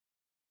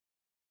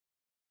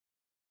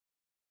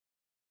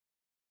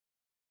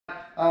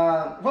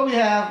What we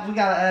got an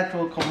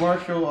actual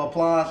commercial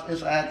appliance.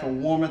 It's an actual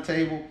warming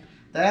table.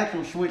 The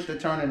actual switch to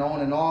turn it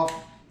on and off,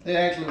 it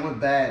actually went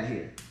bad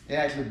here. It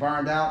actually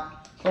burned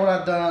out. So what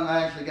I've done,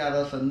 I actually got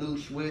us a new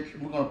switch.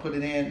 We're gonna put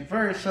it in.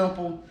 Very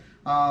simple.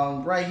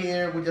 Right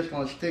here, we're just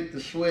gonna stick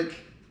the switch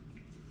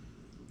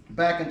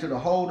back into the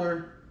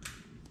holder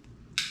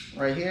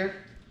right here.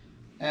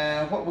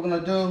 And what we're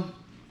gonna do,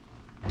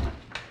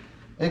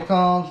 it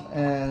comes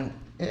and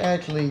it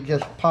actually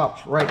just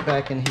pops right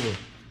back in here.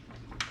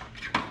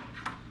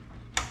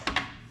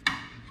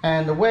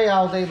 And the way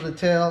I was able to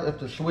tell if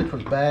the switch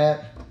was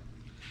bad,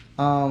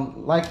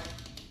 like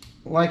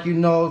you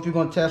know, if you're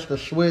gonna test the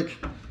switch,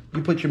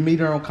 you put your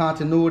meter on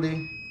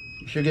continuity,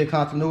 you should get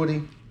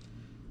continuity.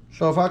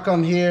 So if I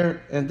come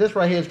here, and this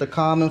right here is the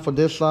common for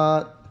this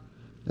side.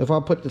 If I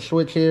put the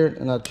switch here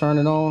and I turn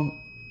it on,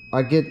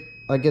 I get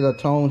a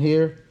tone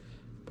here.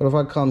 But if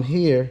I come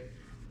here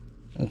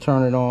and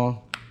turn it on,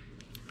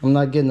 I'm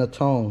not getting a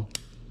tone.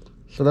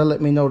 So that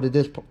let me know that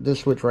this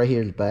switch right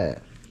here is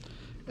bad.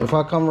 If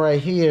I come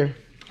right here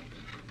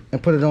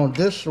and put it on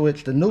this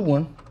switch, the new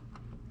one,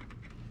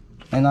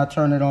 and I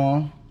turn it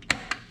on,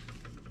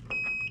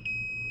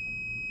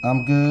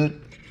 I'm good.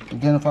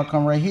 Again, if I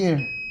come right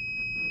here,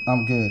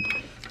 I'm good.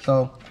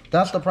 So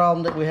that's the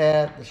problem that we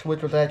had. The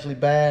switch was actually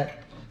bad.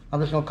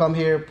 I'm just gonna come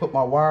here, put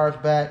my wires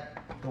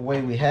back the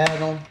way we had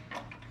them.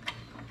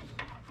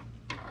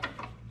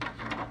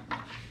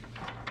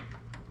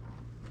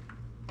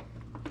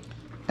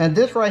 And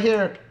this right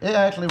here, it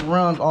actually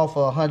runs off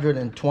of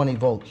 120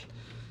 volts.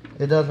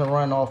 It doesn't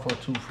run off of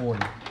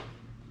 240.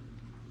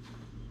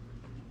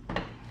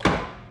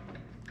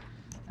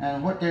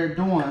 And what they're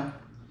doing,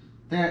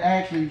 they're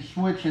actually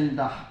switching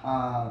the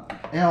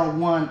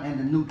L1 and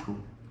the neutral.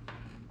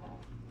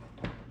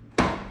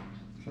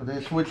 So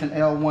they're switching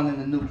L1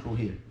 and the neutral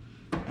here.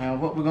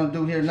 And what we're gonna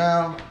do here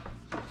now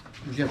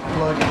is just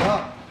plug it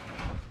up.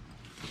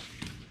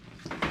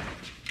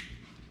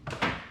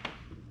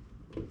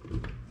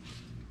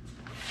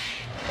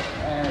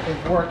 And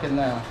it's working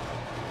now.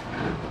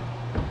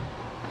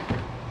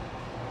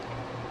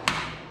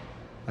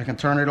 I can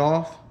turn it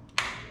off.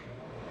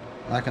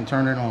 I can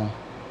turn it on.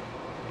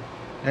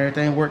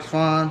 Everything works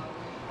fine.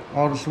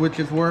 All the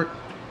switches work.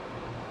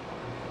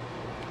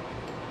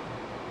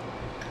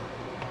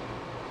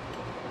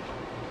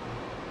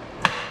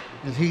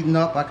 It's heating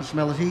up. I can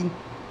smell it heating.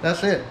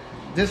 That's it.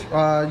 This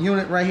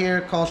unit right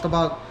here cost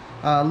about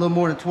a little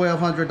more than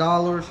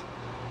 $1,200.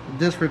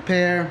 This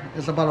repair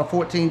is about a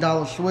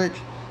 $14 switch.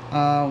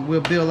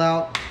 We'll bill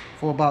out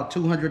for about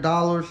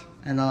 $200,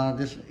 and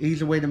this is an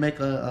easy way to make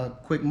a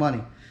quick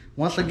money.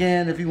 Once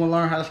again, if you want to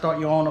learn how to start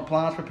your own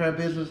appliance repair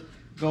business,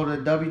 go to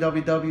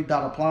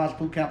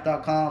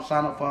www.appliancebootcamp.com,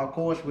 sign up for our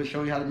course. We'll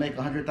show you how to make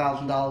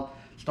 $100,000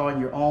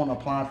 starting your own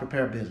appliance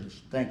repair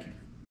business. Thank you.